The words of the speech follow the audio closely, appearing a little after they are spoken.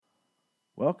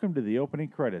Welcome to the opening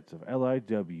credits of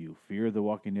LIW Fear the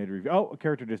Walking Dead Review. Oh, a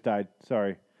character just died.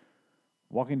 Sorry.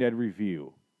 Walking Dead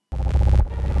Review.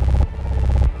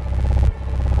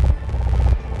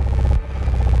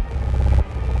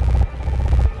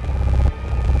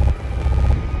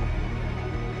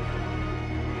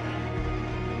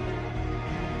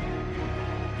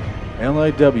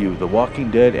 LIW The Walking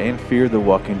Dead and Fear the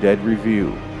Walking Dead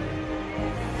Review.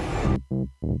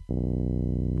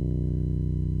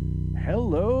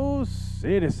 Hello,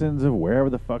 citizens of wherever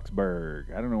the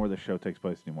fucksburg. I don't know where the show takes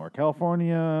place anymore.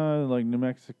 California, like New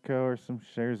Mexico or some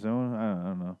Arizona. I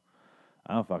don't know.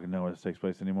 I don't fucking know where this takes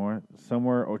place anymore.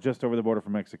 Somewhere or just over the border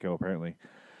from Mexico, apparently.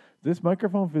 This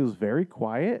microphone feels very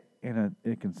quiet, and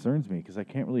it concerns me because I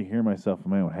can't really hear myself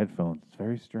in my own headphones. It's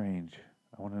very strange.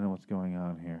 I want to know what's going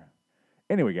on here.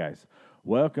 Anyway, guys,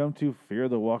 welcome to Fear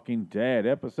the Walking Dead,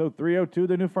 episode 302,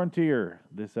 The New Frontier.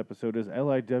 This episode is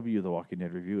LIW, The Walking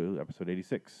Dead Review, episode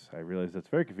 86. I realize that's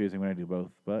very confusing when I do both,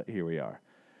 but here we are.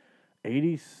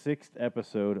 86th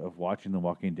episode of watching The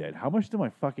Walking Dead. How much do I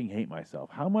fucking hate myself?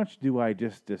 How much do I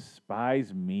just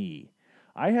despise me?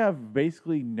 I have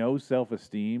basically no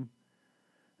self-esteem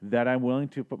that I'm willing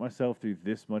to put myself through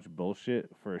this much bullshit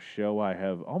for a show I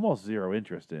have almost zero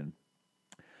interest in.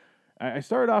 I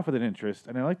started off with an interest,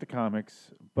 and I like the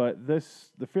comics, but the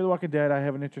Fear the Walking Dead, I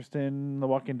have an interest in. The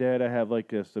Walking Dead, I have like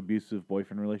this abusive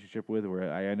boyfriend relationship with,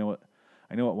 where I know it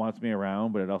wants me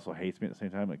around, but it also hates me at the same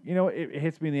time. Like, it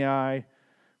hits me in the eye,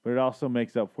 but it also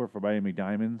makes up for buying me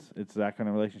diamonds. It's that kind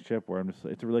of relationship where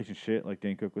it's a relationship, like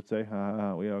Dane Cook would say.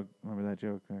 We all remember that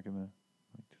joke back in the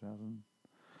 2000s.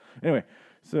 Anyway,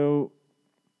 so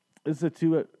this is a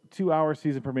 2 hour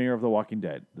season premiere of The Walking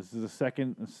Dead. This is the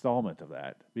second installment of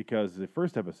that because the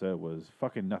first episode was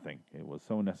fucking nothing. It was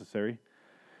so unnecessary.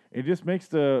 It just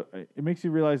makes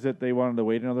you realize that they wanted to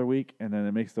wait another week, and then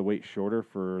it makes the wait shorter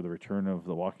for the return of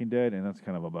The Walking Dead, and that's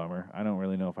kind of a bummer. I don't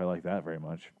really know if I like that very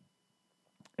much.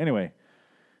 Anyway,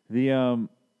 the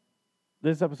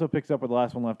this episode picks up where the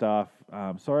last one left off.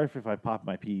 Sorry if I pop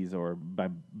my peas or by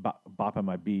bopping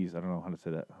my bees. I don't know how to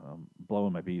say that.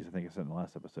 Blowing my bees, I think I said in the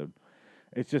last episode.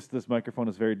 It's just this microphone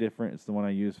is very different. It's the one I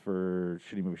use for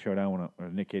Shitty Movie Showdown or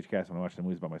Nick Cage Cast when I watch the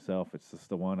movies by myself. It's just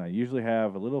the one I usually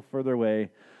have a little further away,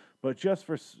 but just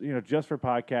for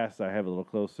podcasts, I have it a little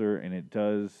closer, and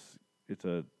it's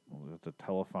a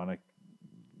telephonic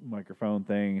microphone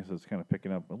thing, so it's kind of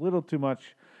picking up a little too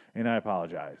much, and I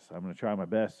apologize. I'm going to try my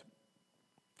best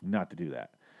not to do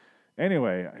that.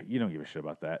 Anyway, you don't give a shit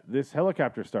about that. This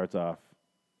helicopter starts off.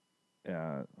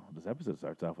 This episode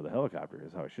starts off with a helicopter.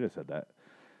 Is how I should have said that.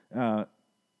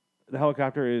 The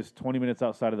helicopter is 20 minutes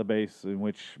outside of the base, in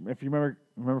which, if you remember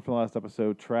from the last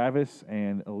episode, Travis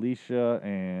and Alicia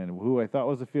and who I thought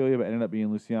was Ophelia but ended up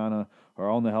being Luciana are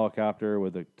on the helicopter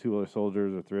with the two other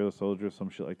soldiers or three other soldiers, some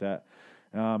shit like that.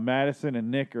 Madison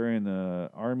and Nick are in the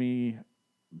army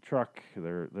truck.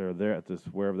 They're there at this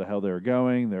wherever the hell they were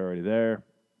going. They're already there.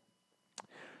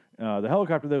 The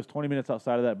helicopter that was 20 minutes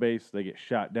outside of that base, they get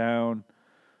shot down.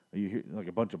 You hear like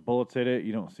a bunch of bullets hit it.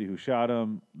 You don't see who shot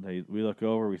him. We look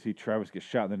over. We see Travis get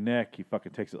shot in the neck. He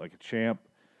fucking takes it like a champ.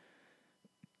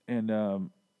 And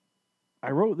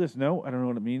I wrote this note. I don't know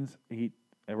what it means.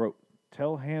 I wrote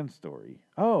tell hand story.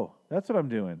 Oh, that's what I'm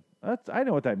doing. I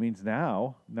know what that means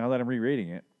now. Now that I'm rereading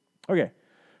it. Okay.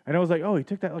 And I was like, oh, he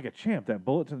took that like a champ. That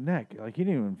bullet to the neck. Like he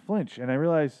didn't even flinch. And I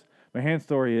realized my hand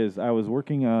story is I was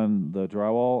working on the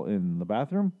drywall in the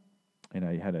bathroom. And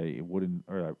I had a wooden,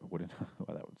 well,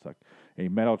 that would suck, a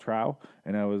metal trowel,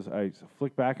 and I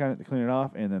flicked back on it to clean it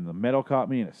off, and then the metal caught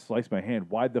me, and it sliced my hand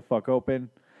wide the fuck open,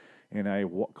 and I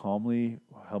calmly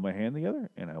held my hand together,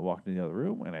 and I walked in the other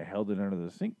room, and I held it under the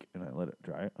sink, and I let it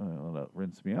dry, let it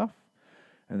rinse me off,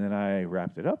 and then I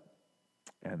wrapped it up,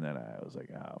 and then I was like,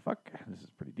 oh, fuck, this is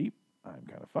pretty deep, I'm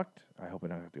kind of fucked, I hope I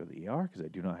don't have to go to the ER, because I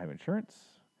do not have insurance.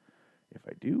 If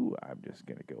I do, I'm just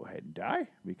going to go ahead and die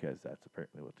because that's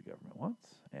apparently what the government wants,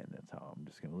 and that's how I'm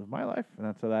just going to live my life, and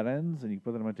that's how that ends, and you can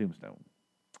put it on my tombstone.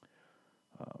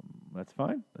 That's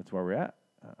fine. That's where we're at.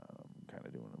 Kind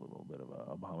of doing a little bit of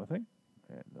a Obama thing,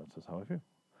 and that's just how I feel.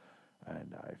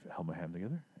 And I held my hand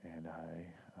together, and I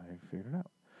figured it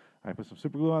out. I put some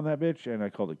super glue on that bitch, and I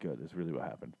called it good. That's really what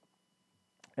happened.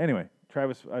 Anyway,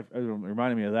 Travis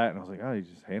reminded me of that, and I was like, oh, you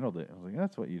just handled it. I was like,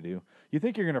 that's what you do. You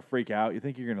think you're going to freak out. You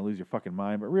think you're going to lose your fucking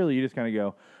mind, but really you just kind of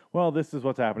go, well, this is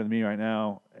what's happening to me right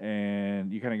now,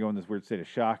 and you kind of go in this weird state of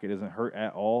shock. It doesn't hurt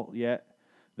at all yet.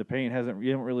 The pain you haven't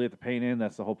really let the pain in.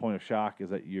 That's the whole point of shock, is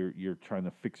that you're trying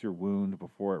to fix your wound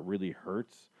before it really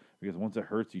hurts, because once it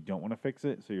hurts, you don't want to fix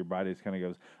it, so your body just kind of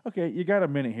goes, okay, you got a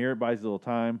minute here. It buys you a little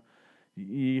time.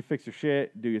 You fix your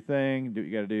shit, do your thing, do what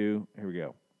you got to do. Here we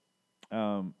go.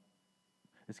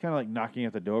 It's kind of like knocking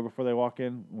at the door before they walk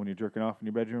in when you're jerking off in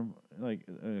your bedroom, like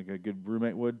a good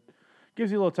roommate would.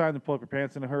 Gives you a little time to pull up your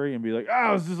pants in a hurry and be like,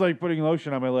 oh, this is like putting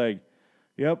lotion on my leg.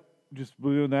 Yep, just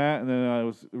doing that. And then I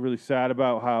was really sad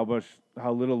about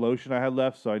how little lotion I had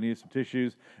left, so I needed some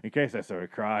tissues in case I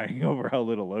started crying over how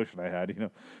little lotion I had. You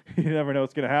know, you never know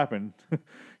what's going to happen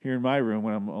here in my room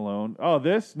when I'm alone. Oh,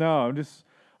 this? No,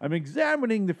 I'm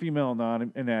examining the female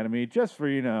anatomy just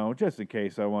for, just in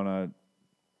case I want to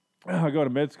go to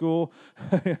med school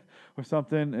or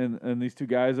something, and these two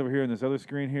guys over here in this other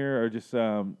screen here are just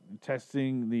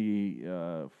testing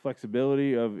the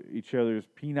flexibility of each other's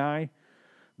peni.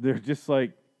 They're just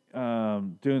like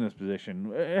doing this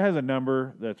position. It has a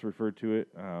number that's referred to it,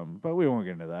 but we won't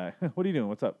get into that. What are you doing?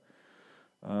 What's up?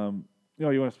 You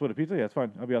want to split a pizza? Yeah, it's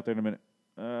fine. I'll be out there in a minute.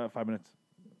 5 minutes.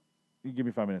 You give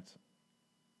me 5 minutes.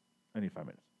 I need 5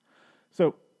 minutes.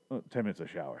 So, 10 minutes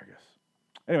of shower, I guess.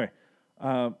 Anyway,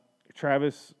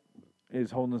 Travis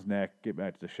is holding his neck. Get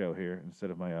back to the show here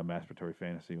instead of my masturbatory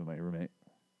fantasy with my roommate.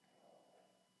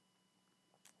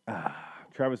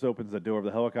 Travis opens the door of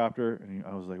the helicopter, and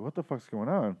I was like, what the fuck's going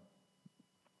on?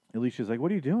 Alicia's like, what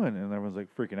are you doing? And everyone's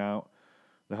like freaking out.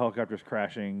 The helicopter's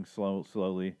crashing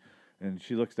slowly, and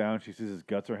she looks down. She sees his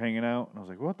guts are hanging out, and I was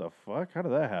like, what the fuck? How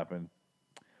did that happen?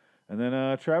 And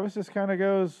then Travis just kind of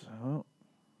goes, oh,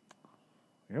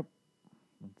 yep,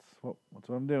 that's what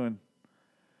I'm doing.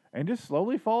 And just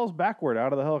slowly falls backward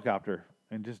out of the helicopter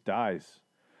and just dies.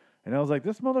 And I was like,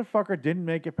 this motherfucker didn't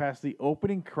make it past the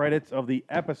opening credits of the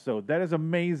episode. That is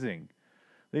amazing.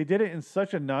 They did it in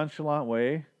such a nonchalant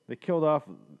way. They killed off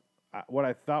what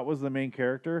I thought was the main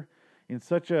character in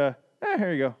such a,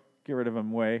 here you go, get rid of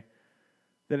him way,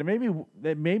 that it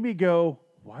made me go,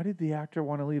 why did the actor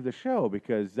want to leave the show?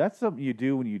 Because that's something you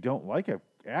do when you don't like an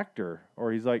actor.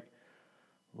 Or he's like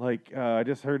I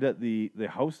just heard that the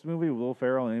Host movie with Will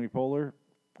Ferrell and Amy Poehler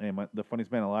and The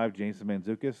Funniest Man Alive, Jason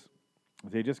Mantzoukas,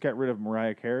 they just got rid of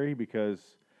Mariah Carey because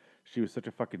she was such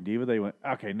a fucking diva. They went,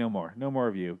 okay, no more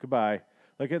of you. Goodbye.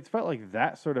 Like, it felt like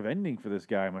that sort of ending for this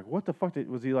guy. I'm like, what the fuck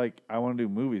was he like? I want to do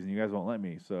movies and you guys won't let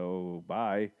me, so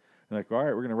bye. And like, all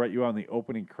right, we're gonna write you on the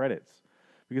opening credits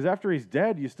because after he's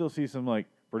dead, you still see some like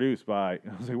produced by.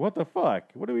 And I was like, what the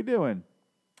fuck? What are we doing?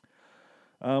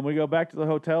 We go back to the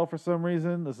hotel for some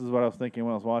reason. This is what I was thinking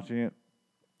when I was watching it.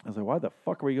 I was like, why the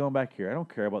fuck are we going back here? I don't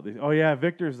care about these. Oh, yeah,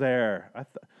 Victor's there.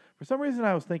 For some reason,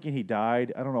 I was thinking he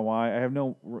died. I don't know why. I have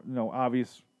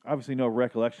obviously no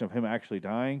recollection of him actually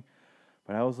dying.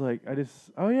 But I was like,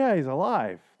 oh, yeah, he's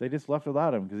alive. They just left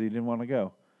without him because he didn't want to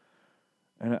go.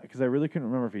 And because I really couldn't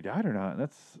remember if he died or not. And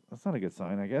that's not a good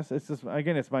sign, I guess. It's just,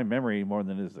 again, it's my memory more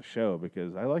than it is the show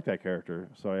because I like that character.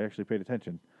 So I actually paid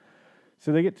attention.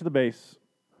 So they get to the base.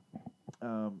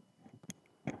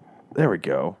 There we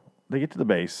go. They get to the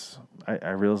base.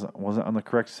 I realized I wasn't on the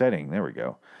correct setting. There we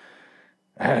go.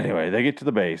 Anyway, they get to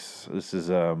the base. This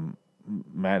is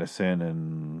Madison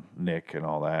and Nick and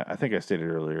all that. I think I stated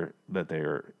earlier that they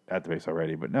are at the base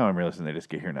already, but now I'm realizing they just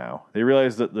get here now. They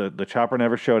realize that the chopper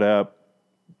never showed up.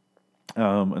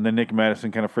 And then Nick and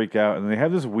Madison kind of freak out, and they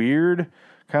have this weird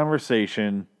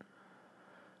conversation.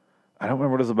 I don't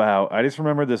remember what it was about. I just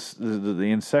remember the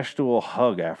incestual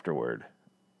hug afterward.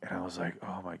 And I was like,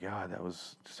 oh my God, that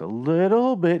was just a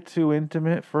little bit too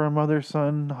intimate for a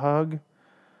mother-son hug.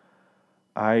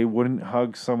 I wouldn't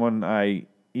hug someone I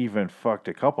even fucked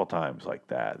a couple times like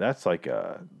that. That's like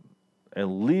at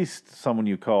least someone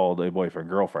you called a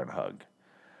boyfriend-girlfriend hug.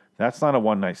 That's not a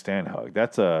one-night stand hug.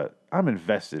 That's I'm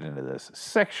invested into this.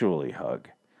 Sexually hug.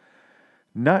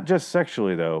 Not just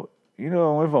sexually, though.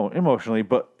 Emotionally,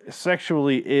 but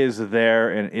sexually is there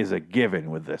and is a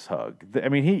given with this hug. I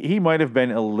mean, he might have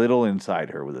been a little inside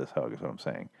her with this hug, is what I'm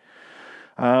saying.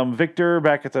 Victor,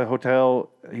 back at the hotel,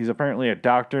 he's apparently a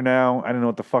doctor now. I don't know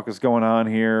what the fuck is going on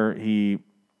here. He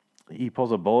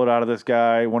pulls a bullet out of this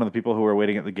guy. One of the people who were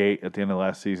waiting at the gate at the end of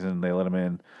last season, they let him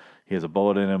in. He has a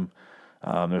bullet in him.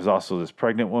 There's also this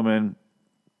pregnant woman.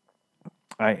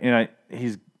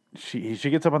 She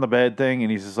gets up on the bed thing,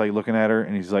 and he's just like looking at her,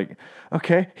 and he's like,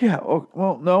 okay, yeah, oh,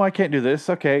 well, no, I can't do this.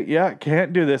 Okay, yeah,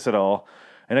 can't do this at all.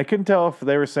 And I couldn't tell if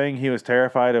they were saying he was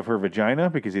terrified of her vagina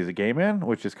because he's a gay man,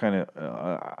 which is kind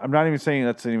of, I'm not even saying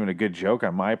that's even a good joke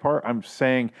on my part. I'm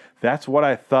saying that's what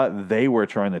I thought they were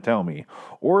trying to tell me.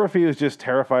 Or if he was just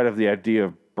terrified of the idea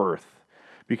of birth.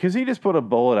 Because he just put a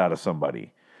bullet out of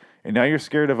somebody. And now you're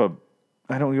scared of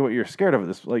I don't know what you're scared of.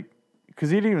 This, like,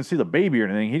 because he didn't even see the baby or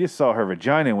anything. He just saw her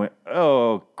vagina and went,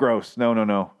 oh, gross. No.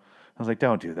 I was like,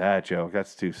 don't do that joke.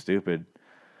 That's too stupid.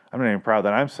 I'm not even proud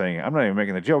that I'm saying it. I'm not even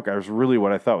making the joke. I was really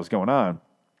what I thought was going on.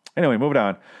 Anyway, moving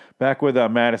on. Back with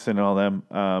Madison and all them.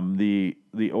 The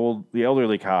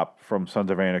elderly cop from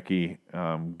Sons of Anarchy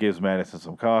gives Madison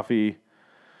some coffee.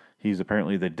 He's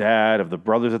apparently the dad of the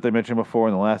brothers that they mentioned before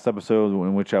in the last episode,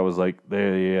 in which I was like,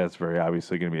 yeah, it's very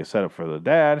obviously going to be a setup for the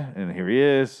dad. And here he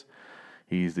is.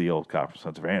 He's the old cop from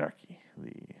Sons of Anarchy.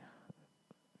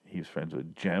 He was friends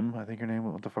with Jem, I think her name.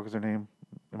 What the fuck is her name?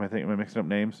 Am I mixing up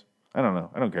names? I don't know.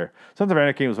 I don't care. Sons of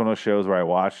Anarchy was one of those shows where I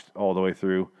watched all the way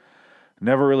through.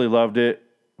 Never really loved it,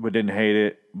 but didn't hate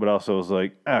it. But also was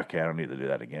like, okay, I don't need to do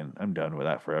that again. I'm done with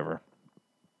that forever.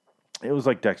 It was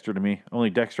like Dexter to me. Only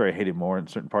Dexter I hated more in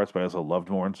certain parts, but I also loved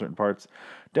more in certain parts.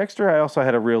 Dexter I also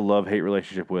had a real love-hate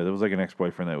relationship with. It was like an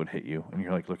ex-boyfriend that would hit you, and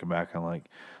you're like looking back on like,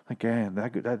 man,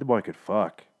 that boy could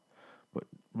fuck.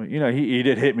 But you know, he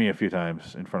did hit me a few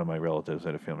times in front of my relatives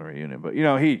at a family reunion. But you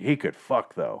know, he could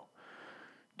fuck though.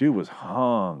 Dude was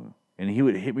hung, and he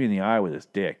would hit me in the eye with his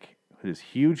dick, with his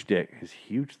huge dick, his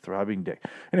huge throbbing dick.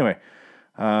 Anyway,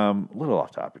 a little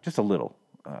off topic, just a little.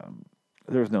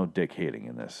 There was no dick hating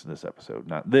in this episode.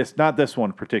 Not this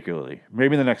one particularly.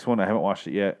 Maybe the next one. I haven't watched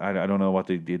it yet. I don't know what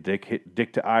the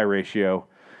dick to eye ratio,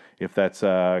 if that's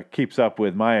keeps up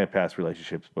with my past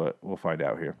relationships, but we'll find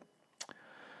out here.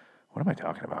 What am I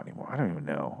talking about anymore? I don't even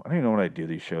know. I don't even know what I do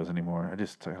these shows anymore. I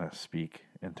just kind of speak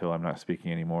until I'm not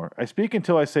speaking anymore. I speak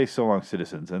until I say so long,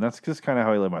 citizens, and that's just kind of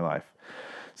how I live my life.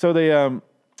 So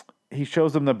he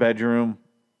shows them the bedroom,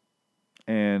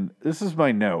 and this is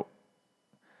my note.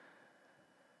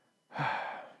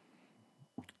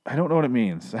 I don't know what it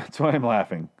means. That's why I'm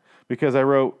laughing. Because I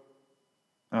wrote,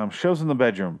 shows in the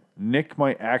bedroom. Nick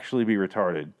might actually be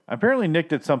retarded. Apparently Nick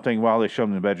did something while they showed him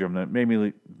in the bedroom that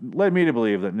led me to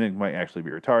believe that Nick might actually be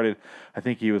retarded. I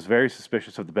think he was very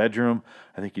suspicious of the bedroom.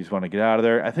 I think he just wanted to get out of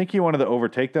there. I think he wanted to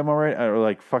overtake them already, or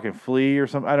like fucking flee or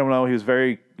something. I don't know. He was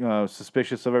very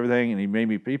suspicious of everything, and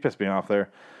he pissed me off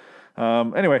there.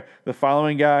 Anyway, the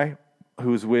following guy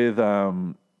who's with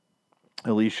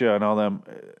Alicia and all them,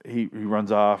 he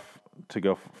runs off to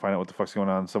go find out what the fuck's going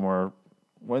on somewhere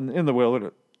in the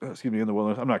wilderness. In the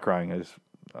wilderness. I'm not crying. I just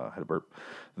had a burp.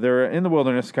 They're in the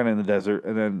wilderness, kind of in the desert,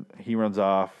 and then he runs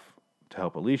off to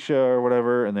help Alicia or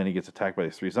whatever, and then he gets attacked by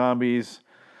these 3 zombies.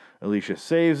 Alicia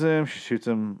saves him. She shoots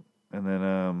him, and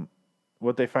then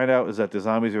what they find out is that the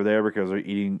zombies are there because they're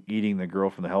eating the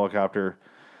girl from the helicopter,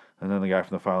 and then the guy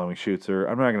from the following shoots her.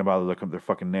 I'm not going to bother looking up their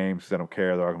fucking names because I don't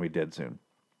care. They're all going to be dead soon.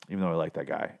 Even though I like that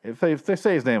guy. If they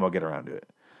say his name, I'll get around to it.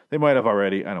 They might have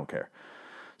already. I don't care.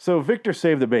 So Victor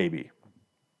saved the baby.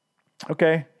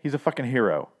 Okay, he's a fucking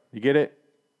hero. You get it?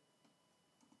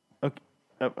 Okay,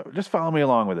 just follow me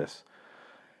along with this.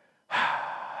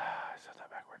 I said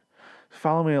that backward.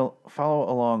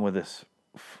 Follow along with this.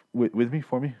 With me,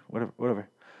 for me, whatever.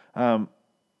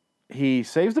 He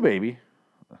saves the baby.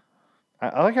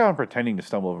 I like how I'm pretending to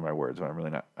stumble over my words when I'm really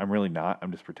not. I'm really not.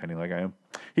 I'm just pretending like I am.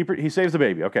 He saves the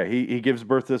baby. Okay, he gives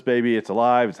birth to this baby. It's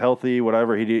alive. It's healthy.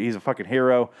 Whatever. He's a fucking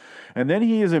hero. And then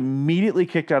he is immediately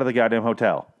kicked out of the goddamn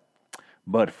hotel.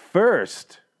 But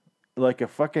first, like a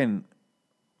fucking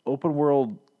open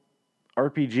world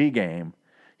RPG game,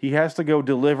 he has to go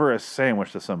deliver a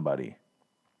sandwich to somebody.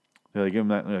 They give him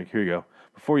that. They're like, here you go.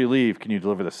 Before you leave, can you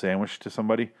deliver the sandwich to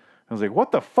somebody? I was like,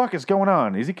 what the fuck is going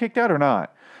on? Is he kicked out or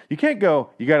not? You can't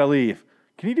go, you got to leave.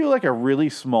 Can you do like a really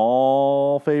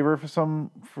small favor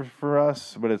for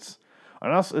us? But it's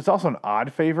also an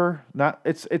odd favor.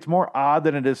 It's more odd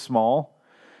than it is small.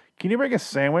 Can you bring a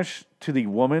sandwich to the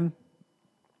woman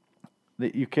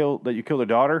that you killed her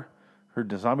daughter, her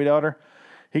zombie daughter?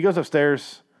 He goes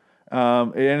upstairs.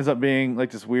 It ends up being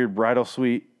like this weird bridal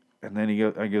suite, and then he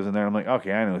goes in there. I'm like,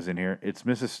 okay, I know who's in here. It's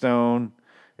Mrs. Stone.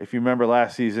 If you remember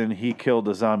last season, he killed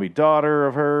the zombie daughter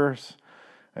of hers,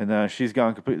 and she's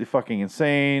gone completely fucking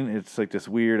insane. It's like this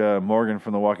weird Morgan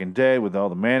from The Walking Dead with all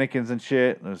the mannequins and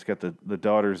shit. And it's got the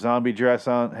daughter's zombie dress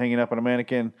on, hanging up on a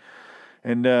mannequin,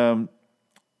 and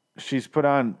she's put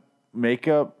on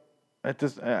makeup at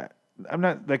this.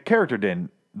 The character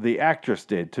didn't. The actress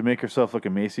did, to make herself look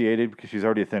emaciated because she's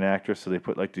already a thin actress. So they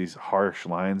put like these harsh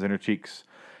lines in her cheeks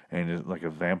and like a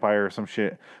vampire or some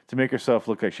shit to make herself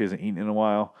look like she hasn't eaten in a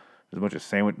while. There's a bunch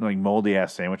of moldy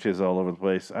ass sandwiches all over the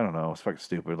place. I don't know. It's fucking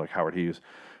stupid. Like Howard Hughes,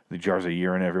 the jars of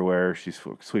urine everywhere. She's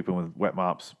sweeping with wet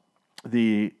mops.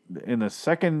 In the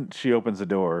second she opens the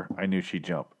door, I knew she'd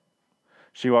jump.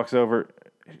 She walks over.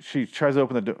 She tries to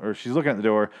open the door, or she's looking at the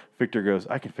door. Victor goes,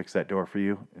 "I can fix that door for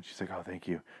you." And she's like, "Oh, thank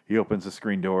you." He opens the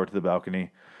screen door to the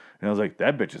balcony. And I was like,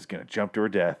 that bitch is going to jump to her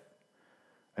death.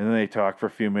 And then they talk for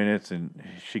a few minutes, and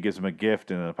she gives him a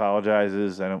gift and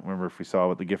apologizes. I don't remember if we saw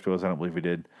what the gift was. I don't believe we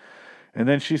did. And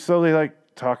then she slowly, like,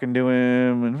 talking to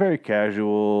him and very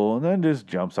casual, and then just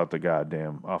jumps off the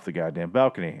goddamn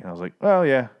balcony. And I was like, well,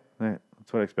 yeah,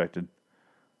 that's what I expected.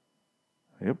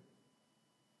 Yep.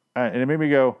 And it made me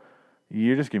go,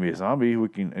 you're just going to be a zombie. We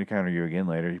can encounter you again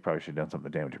later. You probably should have done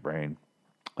something to damage your brain.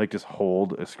 Like just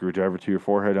hold a screwdriver to your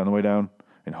forehead on the way down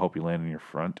and hope you land in your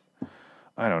front.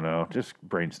 I don't know. Just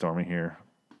brainstorming here.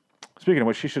 Speaking of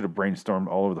which, she should have brainstormed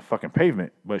all over the fucking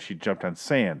pavement, but she jumped on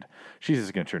sand. She's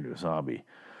just going to turn into a zombie.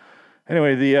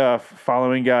 Anyway, the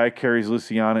following guy carries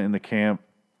Luciana in the camp,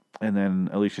 and then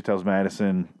Alicia tells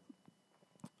Madison,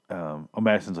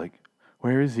 Madison's like,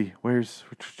 where is he? Where's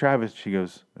Travis? She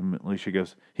goes, and Alicia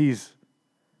goes, he's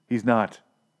not.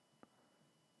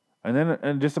 And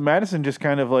then just Madison just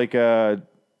kind of like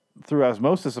through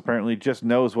osmosis apparently just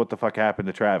knows what the fuck happened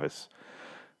to Travis.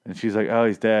 And she's like, oh,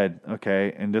 he's dead.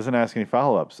 Okay. And doesn't ask any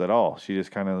follow-ups at all. She just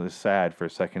kind of is sad for a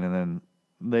second, and then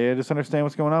they just understand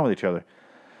what's going on with each other.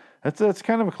 That's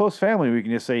kind of a close family. We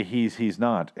can just say he's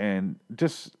not. And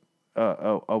just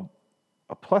a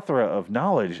plethora of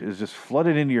knowledge is just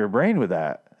flooded into your brain with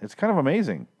that. It's kind of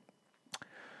amazing.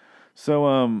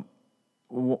 So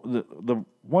the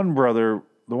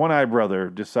one-eyed brother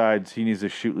decides he needs to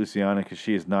shoot Luciana because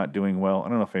she is not doing well. I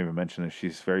don't know if I even mentioned this.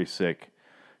 She's very sick.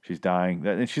 She's dying.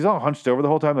 And she's all hunched over the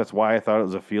whole time. That's why I thought it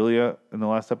was Ophelia in the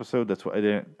last episode. That's why I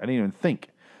didn't even think,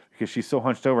 because she's so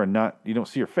hunched over and you don't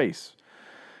see her face.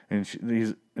 And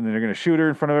then they're going to shoot her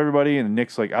in front of everybody. And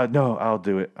Nick's like, no, I'll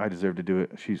do it. I deserve to do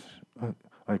it.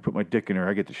 I put my dick in her.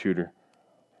 I get to shoot her.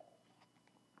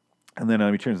 And then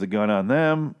he turns the gun on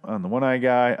the one-eyed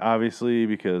guy, obviously,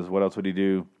 because what else would he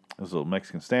do? There's a little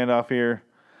Mexican standoff here.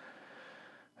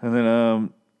 And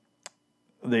then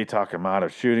they talk him out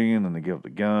of shooting, and then they give up the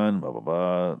gun, blah, blah,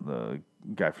 blah. The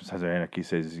guy from Sons of Anarchy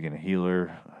says he's going to heal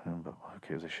her. But who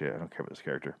cares a shit? I don't care about this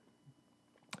character.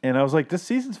 And I was like, this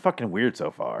season's fucking weird so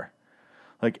far.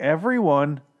 Like,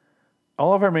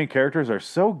 all of our main characters are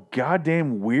so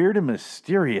goddamn weird and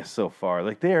mysterious so far.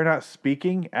 Like, they are not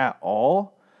speaking at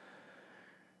all.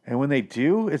 And when they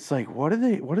do, it's like, what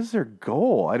is their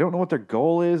goal? I don't know what their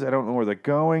goal is. I don't know where they're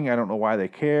going. I don't know why they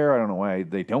care. I don't know why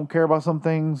they don't care about some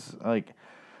things. Like,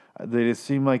 they just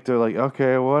seem like they're like,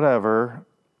 okay, whatever.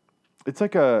 It's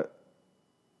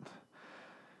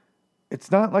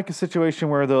not like a situation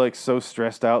where they're like so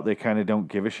stressed out they kind of don't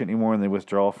give a shit anymore and they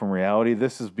withdraw from reality.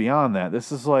 This is beyond that.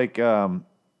 This is like they're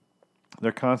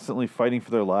constantly fighting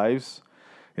for their lives.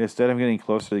 And instead of getting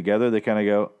closer together, they kind of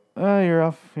go, oh, you're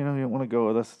off. You don't want to go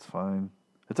with us. It's fine.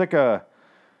 It's like a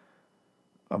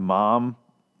mom.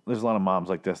 There's a lot of moms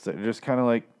like this that are just kind of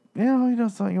like, yeah,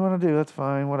 it's something you want to do. That's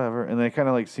fine, whatever. And they kind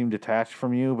of like seem detached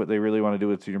from you, but they really want to do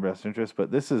what's in your best interest.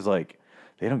 But this is like,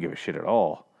 they don't give a shit at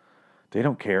all. They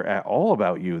don't care at all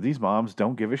about you. These moms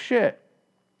don't give a shit.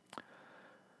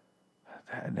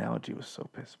 That analogy was so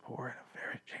piss poor, and I'm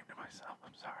very ashamed of myself.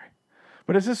 I'm sorry.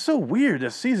 But it's just so weird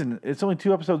this season. It's only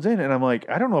 2 episodes in, and I'm like,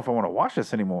 I don't know if I want to watch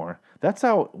this anymore. That's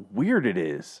how weird it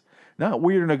is. Not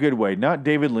weird in a good way. Not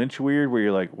David Lynch weird, where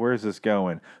you're like, where's this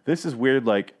going? This is weird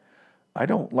like, I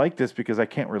don't like this because I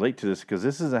can't relate to this because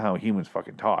this isn't how humans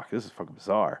fucking talk. This is fucking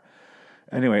bizarre.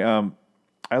 Anyway,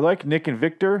 I like Nick and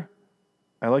Victor.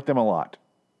 I like them a lot.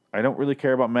 I don't really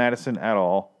care about Madison at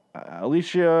all.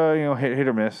 Alicia, hit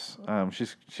or miss.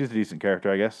 She's a decent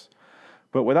character, I guess.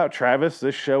 But without Travis,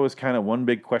 this show is kind of one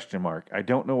big question mark. I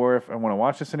don't know if I want to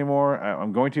watch this anymore.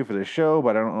 I'm going to for this show,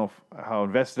 but I don't know how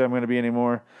invested I'm going to be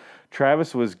anymore.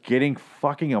 Travis was getting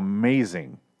fucking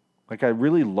amazing. Like, I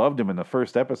really loved him in the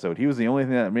first episode. He was the only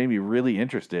thing that made me really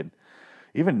interested.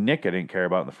 Even Nick I didn't care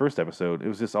about in the first episode. It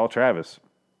was just all Travis.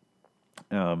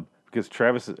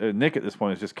 Because Nick at this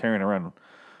point is just carrying around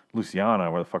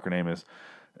Luciana, where the fuck her name is.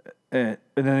 And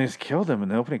then they just killed him in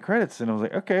the opening credits. And I was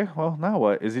like, okay, well, now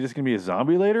what? Is he just going to be a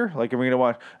zombie later? Like, are we going to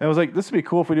watch? And I was like, this would be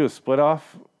cool if we do a split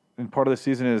off. And part of the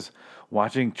season is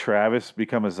watching Travis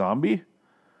become a zombie.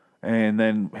 And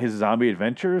then his zombie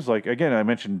adventures. Like, again, I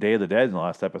mentioned Day of the Dead in the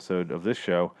last episode of this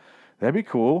show. That'd be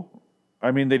cool.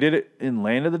 I mean, they did it in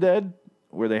Land of the Dead,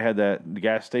 where they had the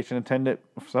gas station attendant,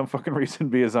 for some fucking reason,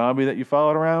 be a zombie that you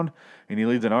followed around. And he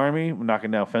leads an army, knocking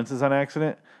down fences on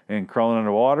accident and crawling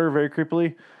underwater very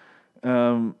creepily.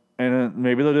 And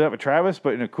maybe they'll do that with Travis,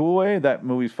 but in a cool way. That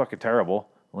movie's fucking terrible.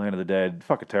 Land of the Dead,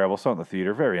 fucking terrible. Saw it in the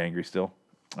theater, very angry still.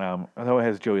 Although it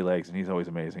has Joey Legs, and he's always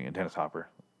amazing, and Dennis Hopper.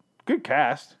 Good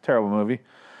cast, terrible movie.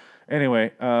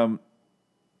 Anyway,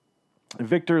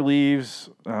 Victor leaves.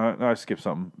 No, I skipped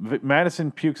something.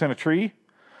 Madison pukes on a tree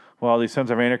while the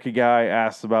Sons of Anarchy guy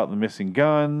asks about the missing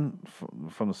gun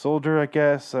from the soldier, I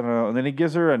guess. I don't know. And then he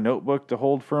gives her a notebook to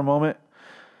hold for a moment.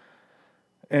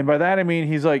 And by that, I mean,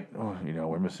 he's like,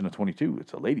 we're missing a 22.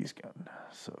 It's a lady's gun.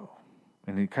 So,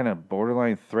 and he kind of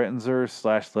borderline threatens her /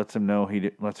 lets her know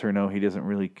he doesn't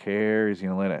really care. He's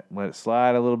gonna let it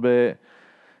slide a little bit,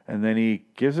 and then he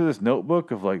gives her this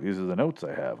notebook of like, these are the notes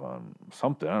I have on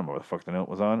something. I don't know what the fuck the note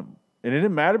was on, and it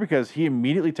didn't matter because he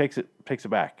immediately takes it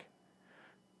back,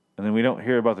 and then we don't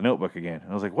hear about the notebook again.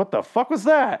 And I was like, what the fuck was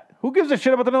that? Who gives a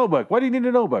shit about the notebook? Why do you need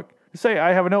a notebook? Just say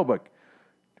I have a notebook.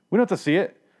 We don't have to see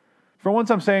it. For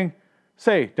once, I'm saying,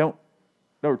 say, don't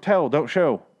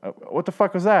show. What the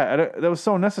fuck was that? That was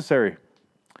so unnecessary.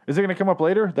 Is it going to come up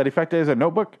later that Effecto has a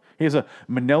notebook? He has a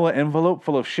manila envelope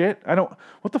full of shit?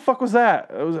 What the fuck was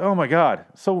that? Oh my God.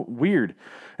 So weird.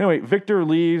 Anyway, Victor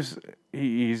leaves.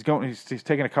 He's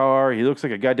taking a car. He looks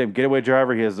like a goddamn getaway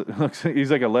driver. He's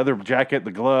like a leather jacket,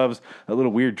 the gloves, a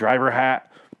little weird driver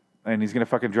hat. And he's going to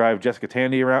fucking drive Jessica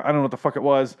Tandy around. I don't know what the fuck it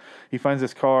was. He finds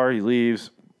this car. He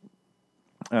leaves.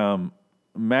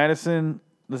 Madison,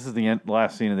 this is the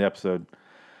last scene of the episode,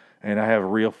 and I have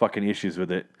real fucking issues with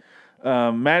it.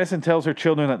 Madison tells her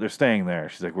children that they're staying there.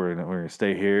 She's like, we're gonna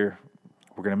stay here.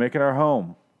 We're gonna make it our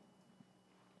home,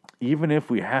 even if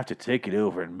we have to take it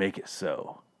over and make it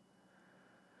so.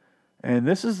 And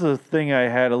this is the thing I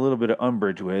had a little bit of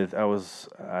umbrage with.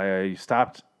 I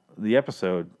stopped the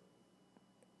episode,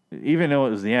 even though it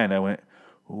was the end. I went,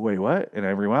 wait, what? And I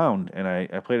rewound, and I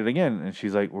played it again, and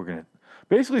she's like, we're gonna.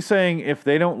 Basically saying, if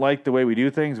they don't like the way we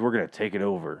do things, we're going to take it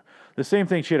over. The same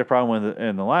thing she had a problem with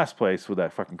in the last place with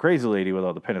that fucking crazy lady with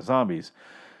all the pen of zombies.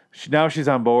 Now she's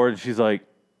on board. She's like,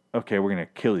 okay, we're going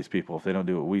to kill these people if they don't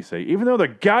do what we say. Even though they're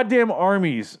goddamn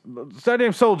armies,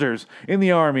 goddamn soldiers in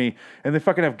the army, and they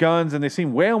fucking have guns, and they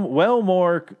seem well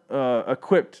more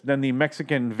equipped than the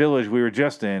Mexican village we were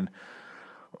just in.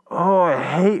 Oh, I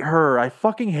hate her. I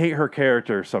fucking hate her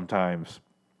character sometimes.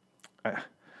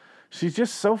 She's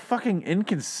just so fucking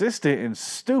inconsistent and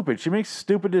stupid. She makes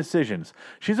stupid decisions.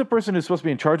 She's a person who's supposed to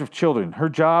be in charge of children. Her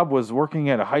job was working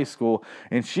at a high school,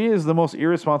 and she is the most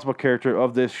irresponsible character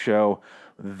of this show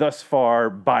thus far,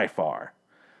 by far.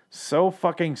 So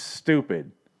fucking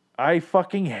stupid. I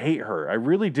fucking hate her. I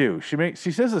really do.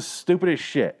 She says the stupidest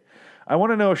shit. I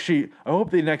want to know if I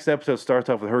hope the next episode starts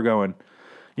off with her going,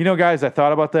 you know, guys, I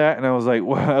thought about that, and I was like,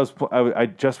 well, I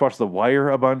just watched The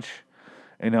Wire a bunch,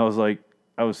 and I was like,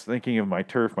 I was thinking of my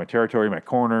turf, my territory, my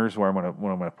corners, where I'm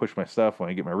gonna push my stuff when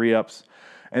I get my re-ups,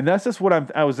 and that's just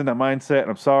what I was in that mindset. And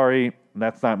I'm sorry,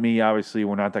 that's not me. Obviously,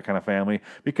 we're not that kind of family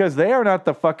because they are not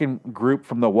the fucking group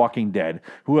from The Walking Dead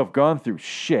who have gone through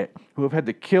shit, who have had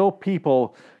to kill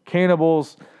people,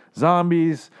 cannibals,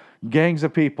 zombies, gangs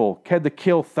of people, had to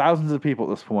kill thousands of people at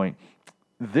this point.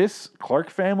 This Clark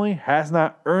family has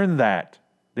not earned that.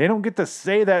 They don't get to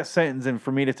say that sentence and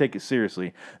for me to take it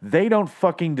seriously. They don't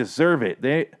fucking deserve it.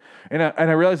 And I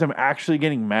realize I'm actually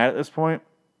getting mad at this point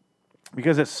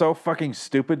because it's so fucking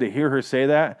stupid to hear her say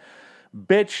that.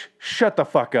 Bitch, shut the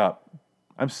fuck up.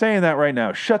 I'm saying that right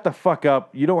now. Shut the fuck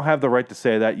up. You don't have the right to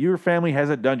say that. Your family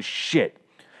hasn't done shit.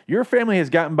 Your family has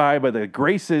gotten by the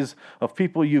graces of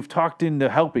people you've talked into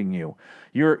helping you.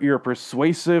 You're a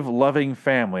persuasive, loving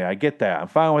family. I get that. I'm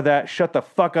fine with that. Shut the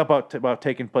fuck up about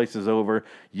taking places over.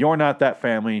 You're not that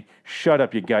family. Shut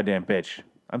up, you goddamn bitch.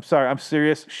 I'm sorry. I'm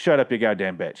serious. Shut up, you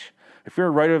goddamn bitch. If you're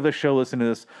a writer of this show, listen to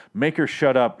this. Make her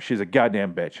shut up. She's a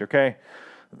goddamn bitch, okay?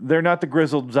 They're not the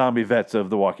grizzled zombie vets of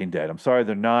The Walking Dead. I'm sorry,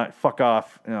 they're not. Fuck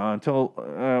off.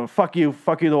 Fuck you,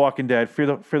 The Walking Dead.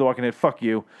 Fear the Walking Dead. Fuck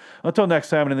you. Until next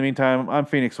time, and in the meantime, I'm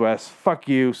Phoenix West. Fuck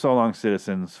you. So long,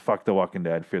 citizens. Fuck The Walking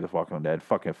Dead. Fear the Walking Dead.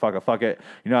 Fuck it. Fuck it.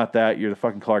 You're not that. You're the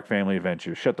fucking Clark Family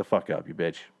Adventures. Shut the fuck up, you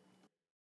bitch.